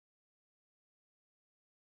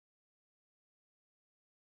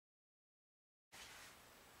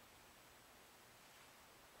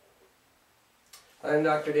I'm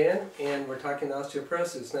Dr. Dan, and we're talking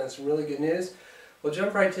osteoporosis. Now, some really good news. We'll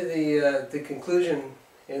jump right to the conclusion,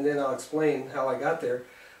 and then I'll explain how I got there.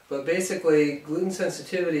 But basically, gluten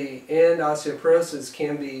sensitivity and osteoporosis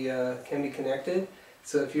can be connected.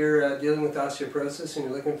 So if you're dealing with osteoporosis and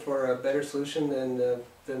you're looking for a better solution than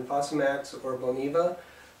Fosamax or Boniva,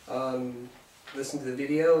 listen to the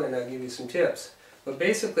video and I'll give you some tips. But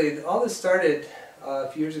basically, all this started a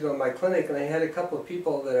few years ago in my clinic, and I had a couple of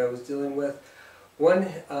people that I was dealing with. One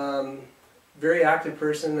very active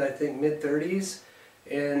person, I think mid-30s,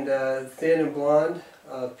 and thin and blonde,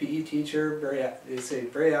 PE teacher, very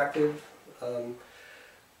active,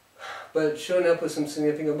 but showing up with some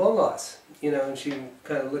significant bone loss. And she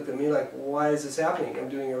kind of looked at me like, why is this happening? I'm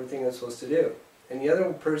doing everything I'm supposed to do. And the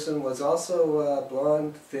other person was also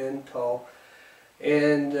blonde, thin, tall,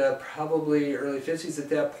 and probably early 50s at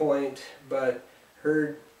that point, but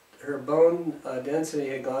her bone density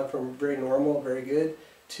had gone from very normal, very good,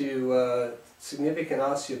 to significant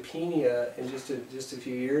osteopenia in just a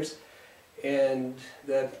few years, and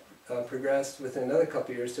that progressed within another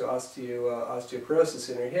couple of years to osteoporosis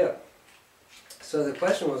in her hip. So the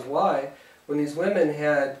question was why, when these women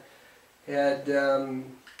had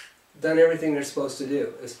done everything they're supposed to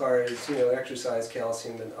do as far as exercise,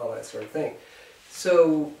 calcium, and all that sort of thing.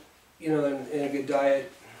 So in a good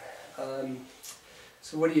diet.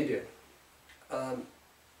 So what do?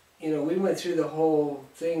 We went through the whole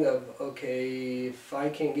thing of, okay, if I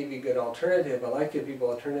can't give you a good alternative, I like to give people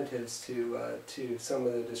alternatives to some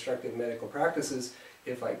of the destructive medical practices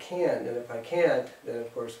if I can, and if I can't, then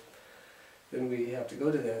of course, then we have to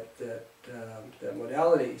go to that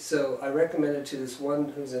modality. So I recommended to this one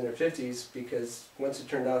who's in her 50s, because once it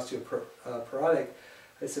turned osteoporotic,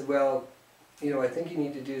 I said, well, I think you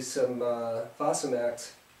need to do some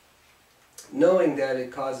Fosamax, knowing that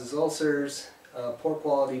it causes ulcers, poor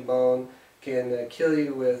quality bone, can kill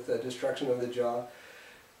you with destruction of the jaw.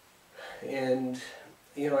 And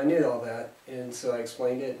I knew all that, and so I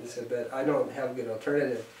explained it and said, but I don't have a good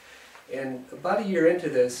alternative. And about a year into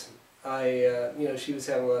this, she was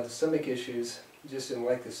having a lot of stomach issues, just didn't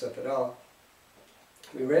like this stuff at all.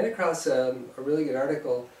 We ran across a really good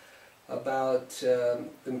article about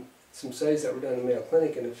some studies that were done in the Mayo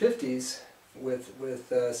Clinic in the 50s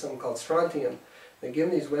with something called Strontium. They're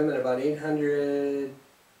giving these women about 800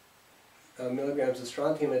 milligrams of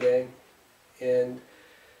strontium a day, and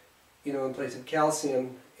in place of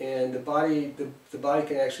calcium. And the body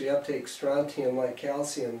can actually uptake strontium like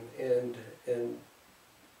calcium and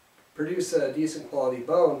produce a decent quality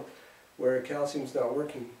bone where calcium's not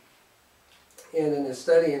working. And in a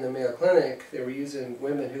study in the Mayo Clinic, they were using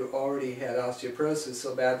women who already had osteoporosis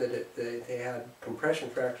so bad that they had compression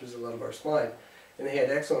fractures of the lumbar spine. And they had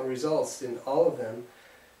excellent results in all of them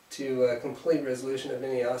to complete resolution of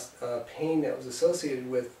any pain that was associated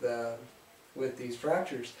with these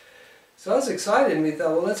fractures. So I was excited, and we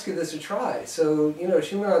thought, well, let's give this a try. So,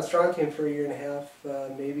 she went on Strontium for a year and a half,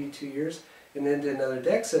 maybe 2 years, and then did another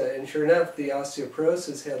DEXA, and sure enough, the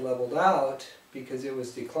osteoporosis had leveled out because it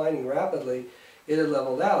was declining rapidly. It had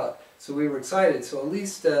leveled out, so we were excited. So at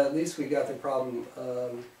least we got the problem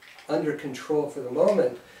under control for the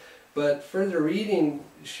moment. But further reading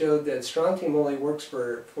showed that Strontium only works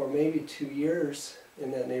for maybe 2 years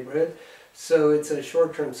in that neighborhood. So it's a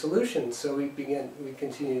short-term solution. So we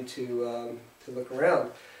continued to look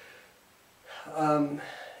around.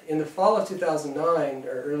 In the fall of 2009,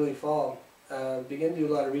 or early fall, began to do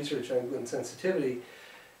a lot of research on gluten sensitivity,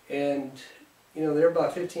 and there are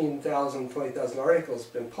about 15,000, 20,000 articles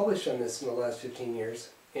been published on this in the last 15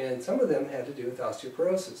 years, and some of them had to do with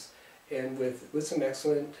osteoporosis, and with some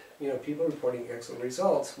excellent, people reporting excellent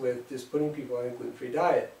results with just putting people on a gluten-free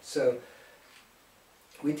diet. So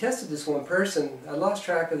we tested this one person. I lost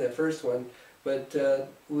track of that first one, but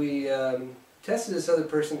we tested this other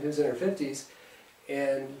person who's in her 50s,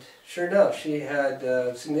 and sure enough, she had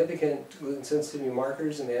significant gluten sensitivity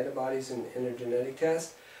markers and antibodies in her genetic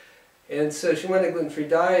test. And so she went on a gluten-free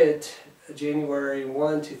diet January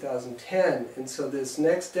 1, 2010, and so this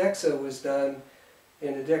next DEXA was done,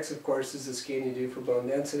 and the DEXA, of course, is the scan you do for bone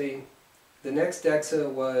density. The next DEXA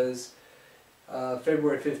was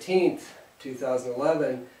February 15th,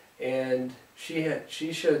 2011, and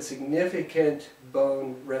she showed significant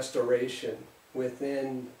bone restoration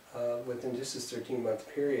within just this 13-month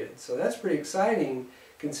period. So that's pretty exciting,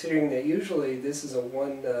 considering that usually this is a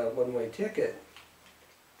one-way ticket.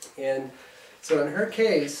 And so in her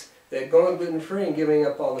case, that going gluten-free and giving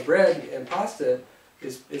up all the bread and pasta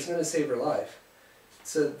is going to save her life.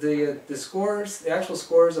 So the scores, the actual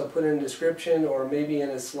scores, I'll put in the description or maybe in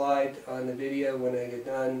a slide on the video when I get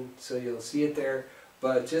done, so you'll see it there.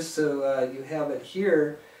 But just so you have it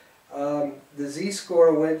here, the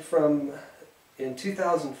Z-score went from, in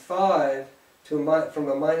 2005, from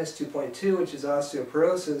a minus 2.2, which is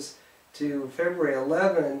osteoporosis, to February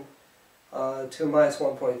 11 to a minus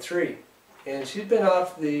 1.3. And she'd been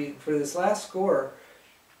off for this last score,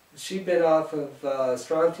 she'd been off of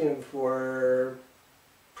Strontium for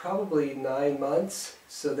probably 9 months,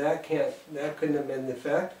 so that couldn't have been the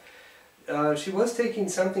effect. She was taking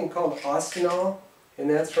something called Ostinol, and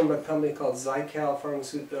that's from a company called ZyCal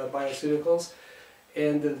Bioceuticals.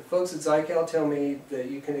 And the folks at ZyCal tell me that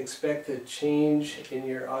you can expect a change in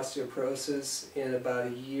your osteoporosis in about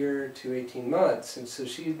a year to 18 months. And so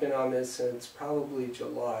she's been on this since probably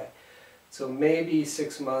July. So maybe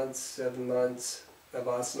 6 months, 7 months of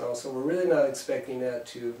Ostinol. So we're really not expecting that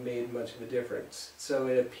to have made much of a difference. So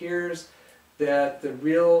it appears that the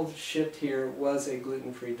real shift here was a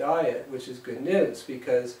gluten-free diet, which is good news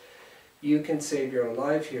because you can save your own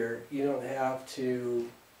life here. You don't have to,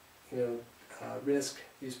 risk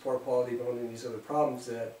these poor quality bone and these other problems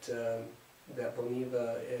that that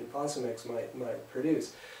Boniva and Fosamax might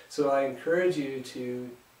produce. So I encourage you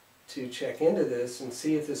to check into this and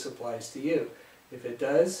see if this applies to you. If it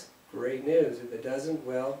does, great news. If it doesn't,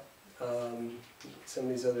 well, some of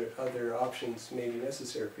these other options may be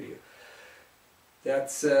necessary for you.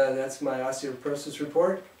 That's my osteoporosis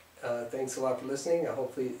report. Thanks a lot for listening.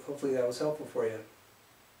 Hopefully that was helpful for you.